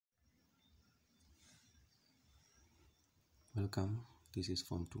Welcome, this is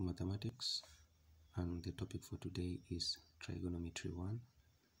Form 2 Mathematics and the topic for today is Trigonometry 1.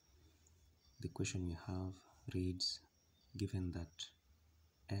 The question we have reads, given that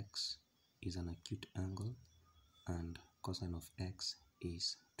x is an acute angle and cosine of x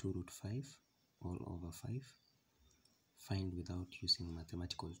is 2 root 5 all over 5, find without using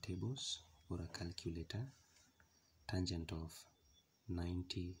mathematical tables or a calculator tangent of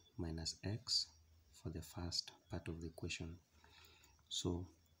 90 minus x for the first part of the question. So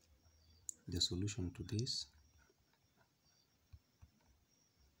the solution to this,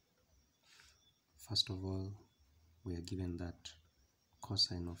 first of all, we are given that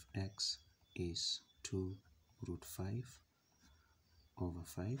cosine of x is 2 root 5 over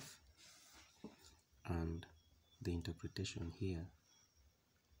 5, and the interpretation here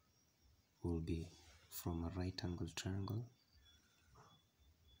will be from a right angle triangle.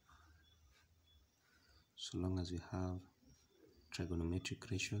 So long as we have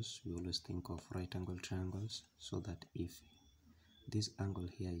trigonometric ratios, we always think of right angle triangles, so that if this angle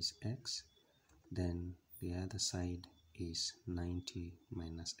here is x, then the other side is 90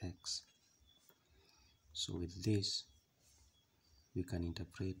 minus x. So with this, we can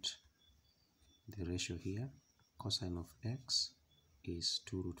interpret the ratio here. Cosine of x is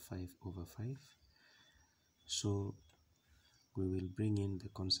 2 root 5 over 5. So we will bring in the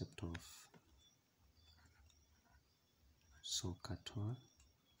concept of SOHCAHTOA,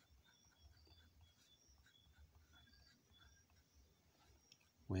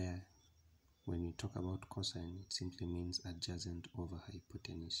 where when we talk about cosine, it simply means adjacent over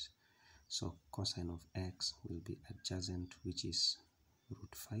hypotenuse. So cosine of x will be adjacent, which is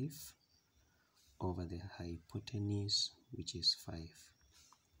root 5, over the hypotenuse, which is 5,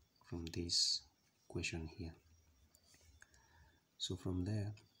 from this equation here. So from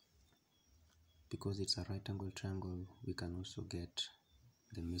there, because it's a right angle triangle, we can also get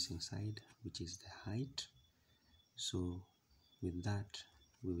the missing side, which is the height. So with that,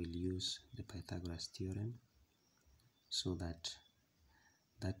 we will use the Pythagoras theorem, so that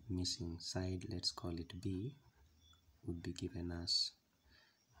that missing side, let's call it b, would be given as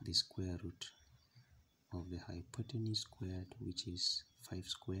the square root of the hypotenuse squared, which is 5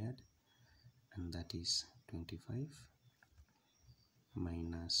 squared, and that is 25,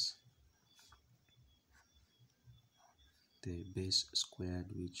 minus the base squared,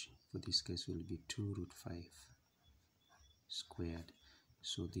 which for this case will be 2 root 5 squared.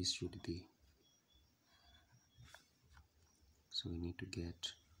 So this should be, so we need to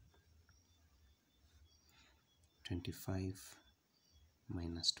get 25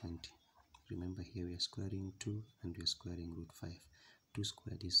 minus 20. Remember, here we are squaring 2 and we are squaring root 5. 2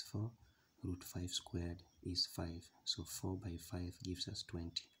 squared is 4, root 5 squared is 5. So 4 by 5 gives us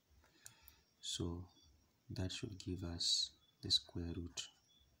 20. So that should give us the square root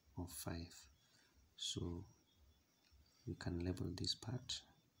of 5. So we can label this part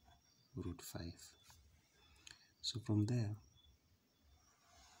root 5. So from there,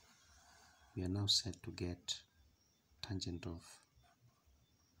 we are now set to get tangent of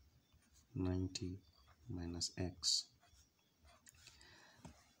 90 minus x.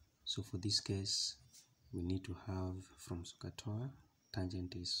 So for this case, we need to have from SOHCAHTOA,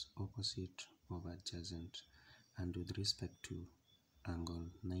 tangent is opposite over adjacent, and with respect to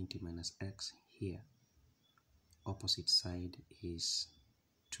angle 90 minus x here, opposite side is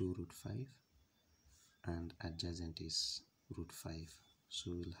 2 root 5 and adjacent is root 5.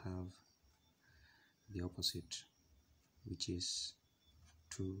 So we'll have the opposite, which is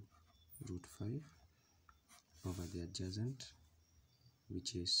 2 root 5 over the adjacent,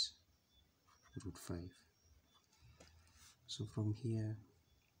 which is root 5. So from here,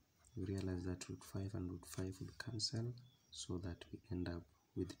 we realize that root 5 and root 5 will cancel, so that we end up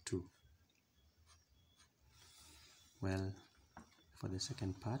with 2. Well, for the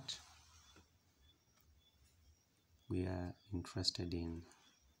second part, we are interested in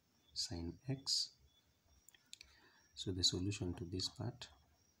sine x. So the solution to this part,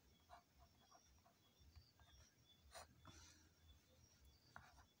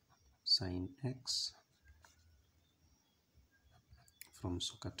 sine x from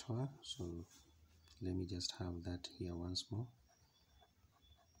SOHCAHTOA. So let me just have that here once more.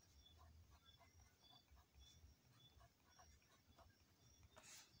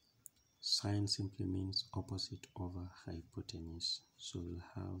 Sine simply means opposite over hypotenuse. So we'll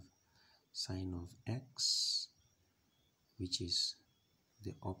have sine of x, which is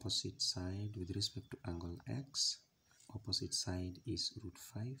the opposite side with respect to angle x. Opposite side is root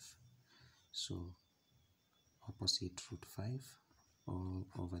 5. So opposite root 5 all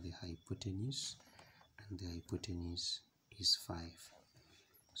over the hypotenuse, and the hypotenuse is 5,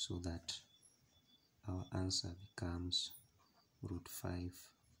 so that our answer becomes root 5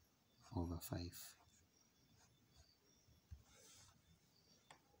 over 5.